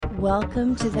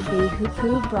Welcome to the Be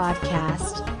Hoopoo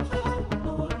broadcast.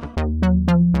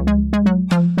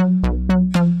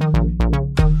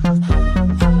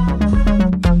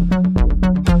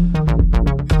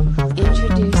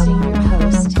 Introducing your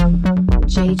host,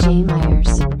 JJ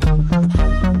Myers.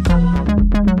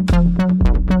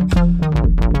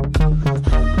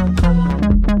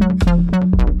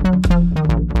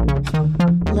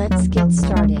 Let's get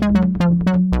started.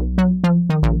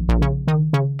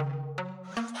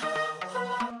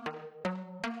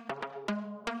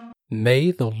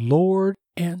 May the Lord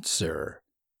answer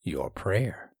your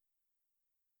prayer.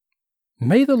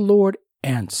 May the Lord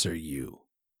answer you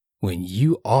when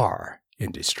you are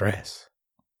in distress.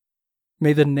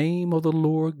 May the name of the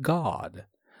Lord God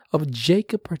of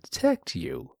Jacob protect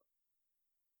you.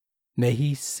 May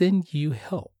he send you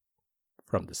help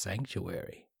from the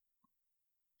sanctuary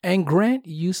and grant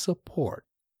you support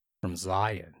from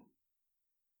Zion.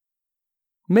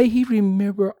 May he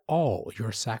remember all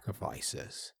your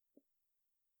sacrifices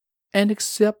and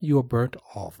accept your burnt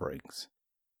offerings.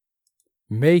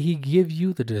 May he give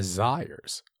you the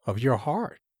desires of your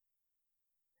heart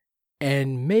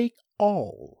and make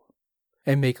all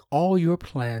your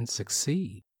plans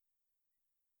succeed.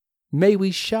 May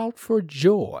we shout for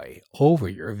joy over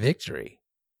your victory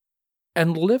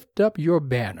and lift up your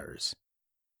banners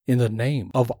in the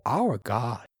name of our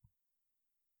God.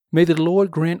 May the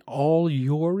Lord grant all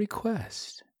your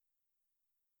requests.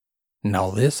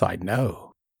 Now this I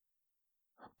know: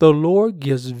 the Lord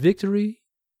gives victory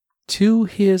to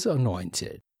his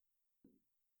anointed.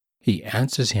 He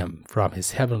answers him from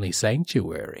his heavenly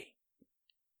sanctuary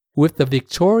with the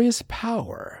victorious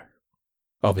power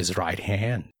of his right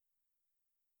hand.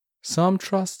 Some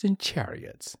trust in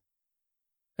chariots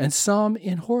and some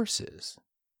in horses,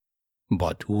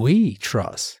 but we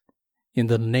trust in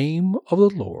the name of the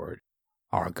Lord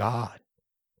our God.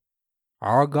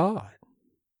 Our God.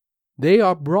 They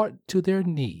are brought to their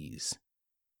knees.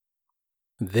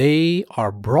 They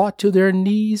are brought to their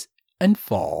knees and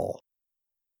fall.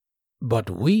 But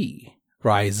we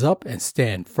rise up and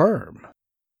stand firm.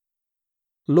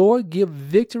 Lord, give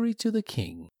victory to the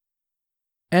King.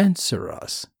 Answer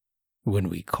us when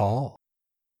we call.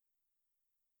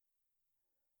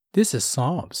 This is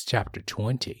Psalms chapter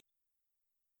 20.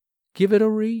 Give it a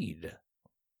read.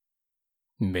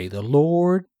 May the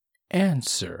Lord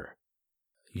answer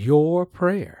your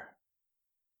prayer.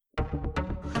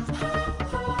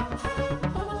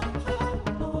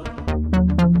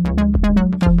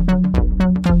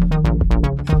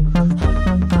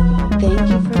 Thank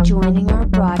you for joining our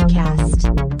broadcast.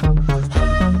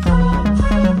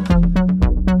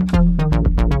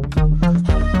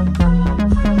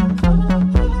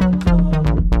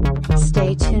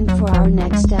 Stay tuned for our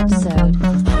next episode.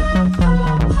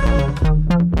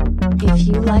 If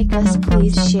you like us,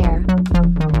 please share.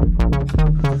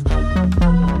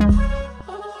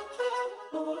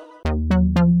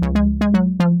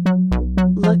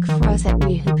 Look for us at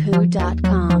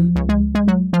wehoopoo.com.